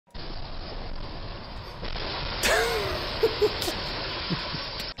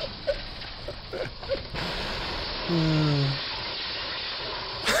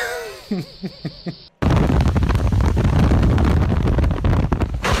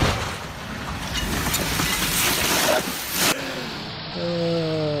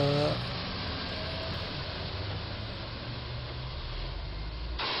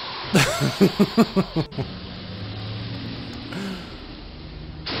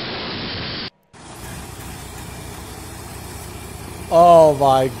Oh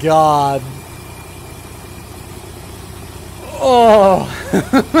my god. Oh.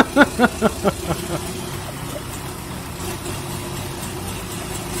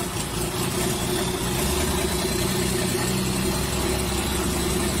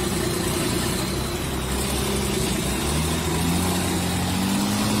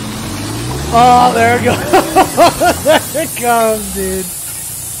 Oh, there it goes. There it comes, dude.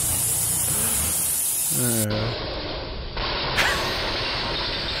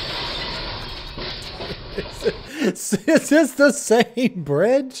 Is this the same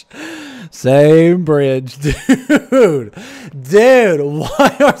bridge? Same bridge, dude. Dude,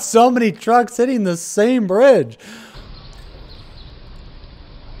 why are so many trucks hitting the same bridge?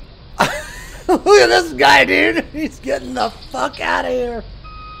 Look at this guy, dude. He's getting the fuck out of here.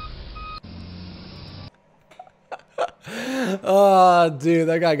 Oh, dude,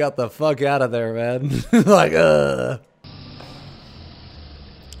 that guy got the fuck out of there, man. Like, oh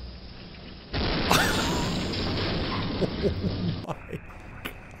my God.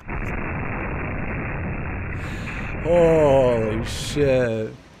 Holy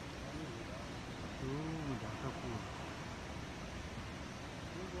shit.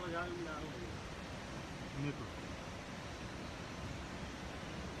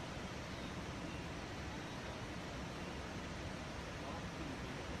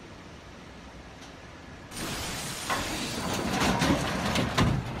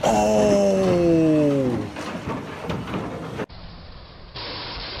 Oh!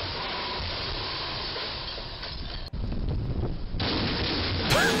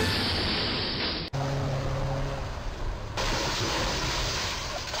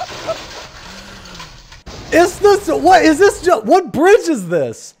 Is this, what is this, what bridge is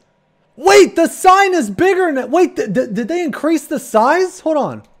this? Wait, the sign is bigger than, wait, did they increase the size? Hold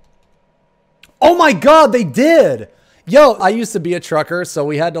on. Oh my God, they did. Yo, I used to be a trucker, so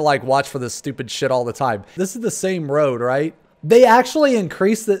we had to like watch for this stupid shit all the time. This is the same road, right? They actually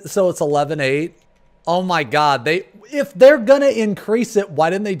increased it, so it's 11.8. Oh my God, if they're gonna increase it, why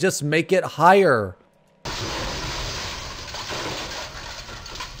didn't they just make it higher?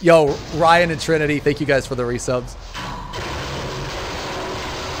 Yo, Ryan and Trinity, thank you guys for the resubs.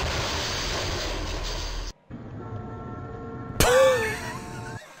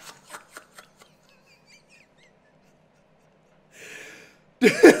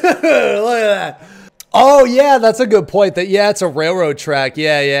 Look at that. Oh yeah, that's a good point. That yeah, it's a railroad track.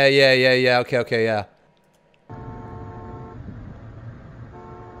 Yeah. Okay, yeah.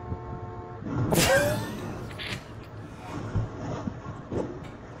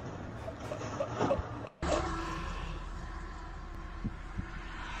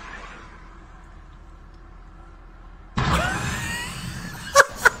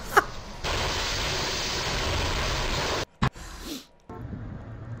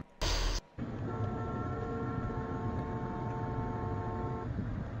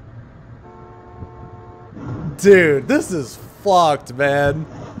 Dude, this is fucked, man.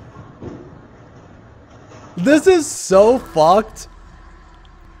 This is so fucked.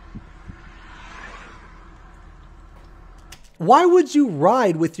 Why would you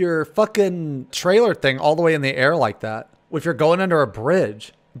ride with your fucking trailer thing all the way in the air like that if you're going under a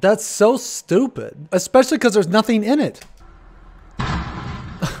bridge? That's so stupid, especially because there's nothing in it.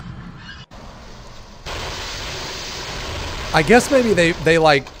 I guess maybe they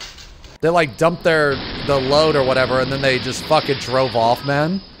like dumped the load or whatever, and then they just fucking drove off,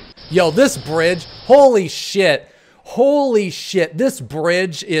 man. Yo, this bridge, holy shit. Holy shit, this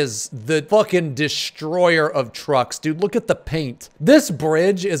bridge is the fucking destroyer of trucks. Dude, look at the paint. This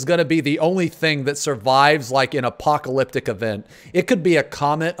bridge is gonna be the only thing that survives like an apocalyptic event. It could be a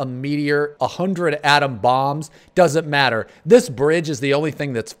comet, a meteor, 100 atom bombs, doesn't matter. This bridge is the only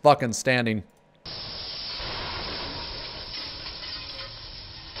thing that's fucking standing.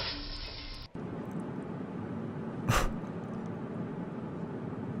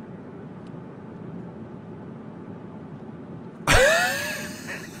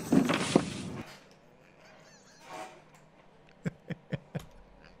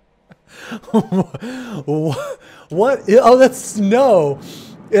 What? Oh, that's snow.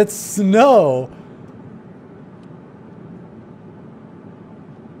 It's snow.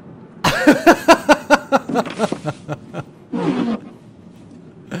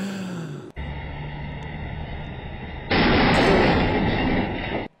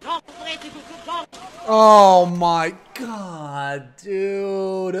 Oh my god,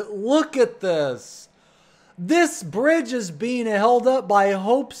 dude. Look at this. This bridge is being held up by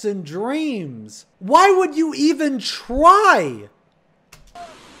hopes and dreams. Why would you even try?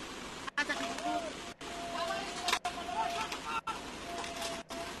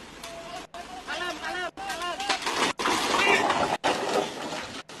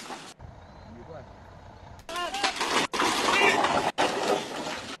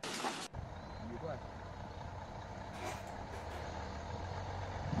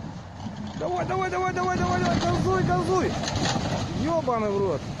 Давай, газуй. Ёбаный в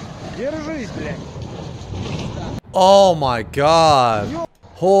рот. Держись, блядь. Oh my god.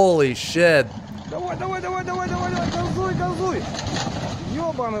 Holy shit. Давай, газуй.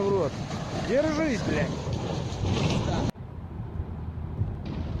 Ёбаный в рот. Держись, блядь.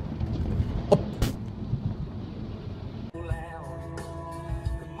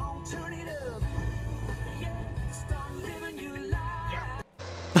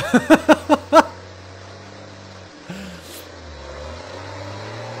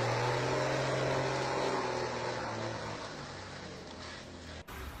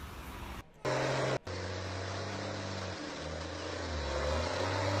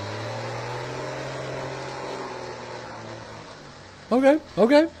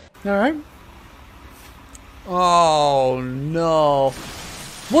 Okay. All right. Oh, no.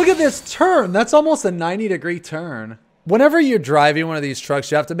 Look at this turn. That's almost a 90-degree turn. Whenever you're driving one of these trucks,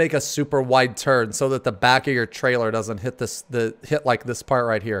 you have to make a super wide turn so that the back of your trailer doesn't hit hit like this part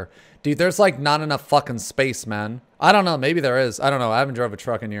right here. Dude, there's like not enough fucking space, man. I don't know. Maybe there is. I don't know. I haven't drove a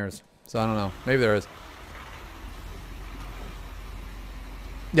truck in years, so I don't know. Maybe there is.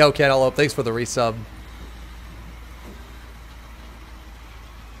 Yo, Cantaloupe, thanks for the resub.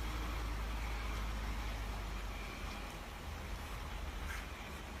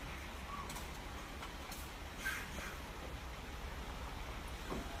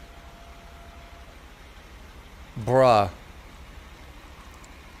 Bruh.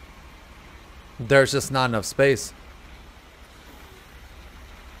 There's just not enough space.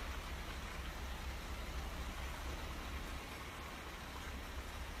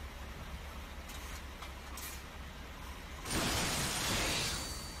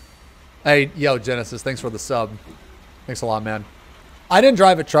 Hey, yo, Xenosys, thanks for the sub. Thanks a lot, man. I didn't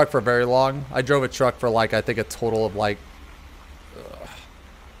drive a truck for very long. I drove a truck for like, I think a total of like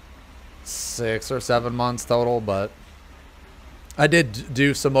 6 or 7 months total, but I did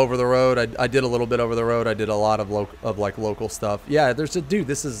do some over the road. I did a little bit over the road. I did a lot of local stuff. Yeah, there's a dude.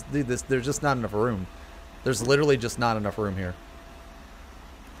 There's just not enough room. There's literally just not enough room here.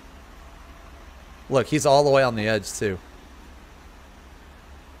 Look, he's all the way on the edge too.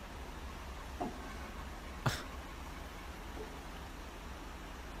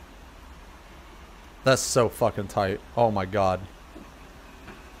 That's so fucking tight. Oh my god.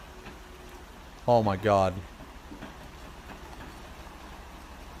 Oh my god.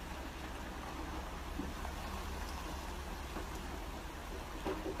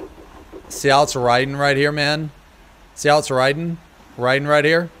 See how it's riding right here, man? See how it's riding? Riding right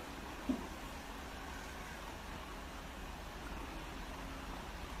here?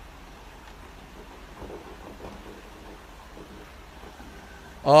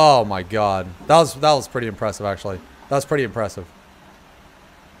 Oh my god. That was pretty impressive, actually. That was pretty impressive.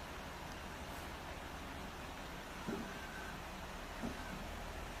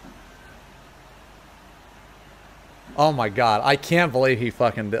 Oh my god. I can't believe he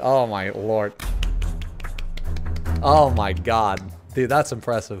fucking did. Oh my lord. Oh my god. Dude, that's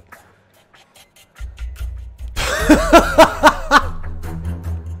impressive.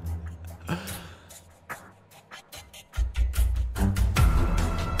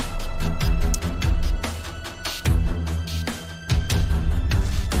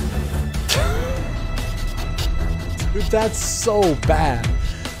 Dude, that's so bad.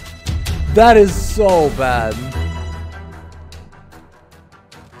 That is so bad.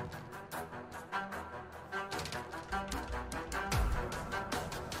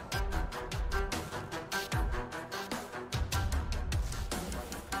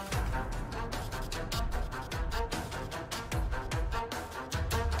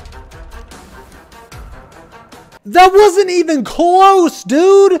 That wasn't even close,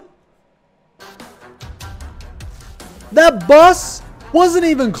 dude! That bus wasn't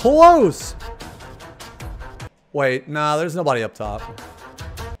even close! Wait, nah, there's nobody up top.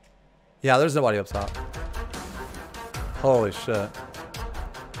 Yeah, there's nobody up top. Holy shit.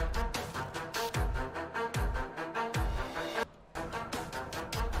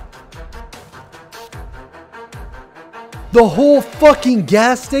 The whole fucking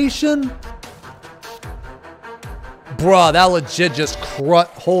gas station? Bruh, that legit just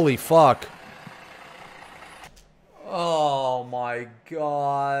holy fuck. Oh my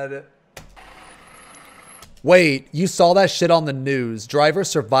god. Wait, you saw that shit on the news. Driver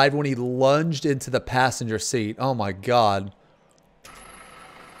survived when he lunged into the passenger seat. Oh my god.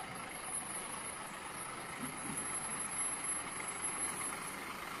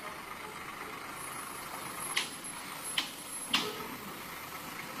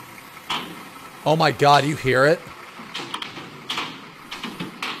 Oh my god, you hear it?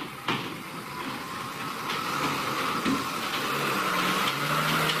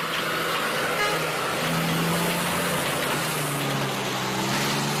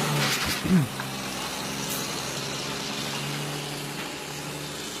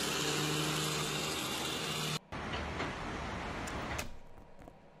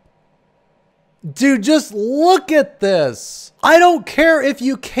 Dude, just look at this. I don't care if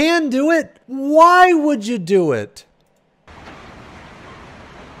you can do it. Why would you do it?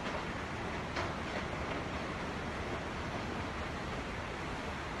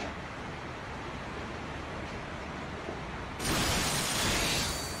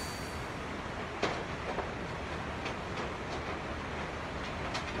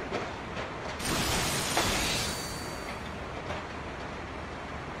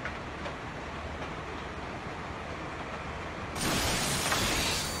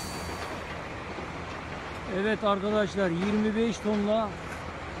 Evet arkadaşlar 25 tonla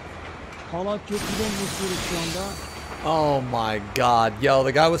halat köprüden geçiyoruz şu anda. Oh my god. Yo,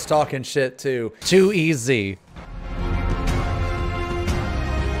 the guy was talking shit too. Too easy.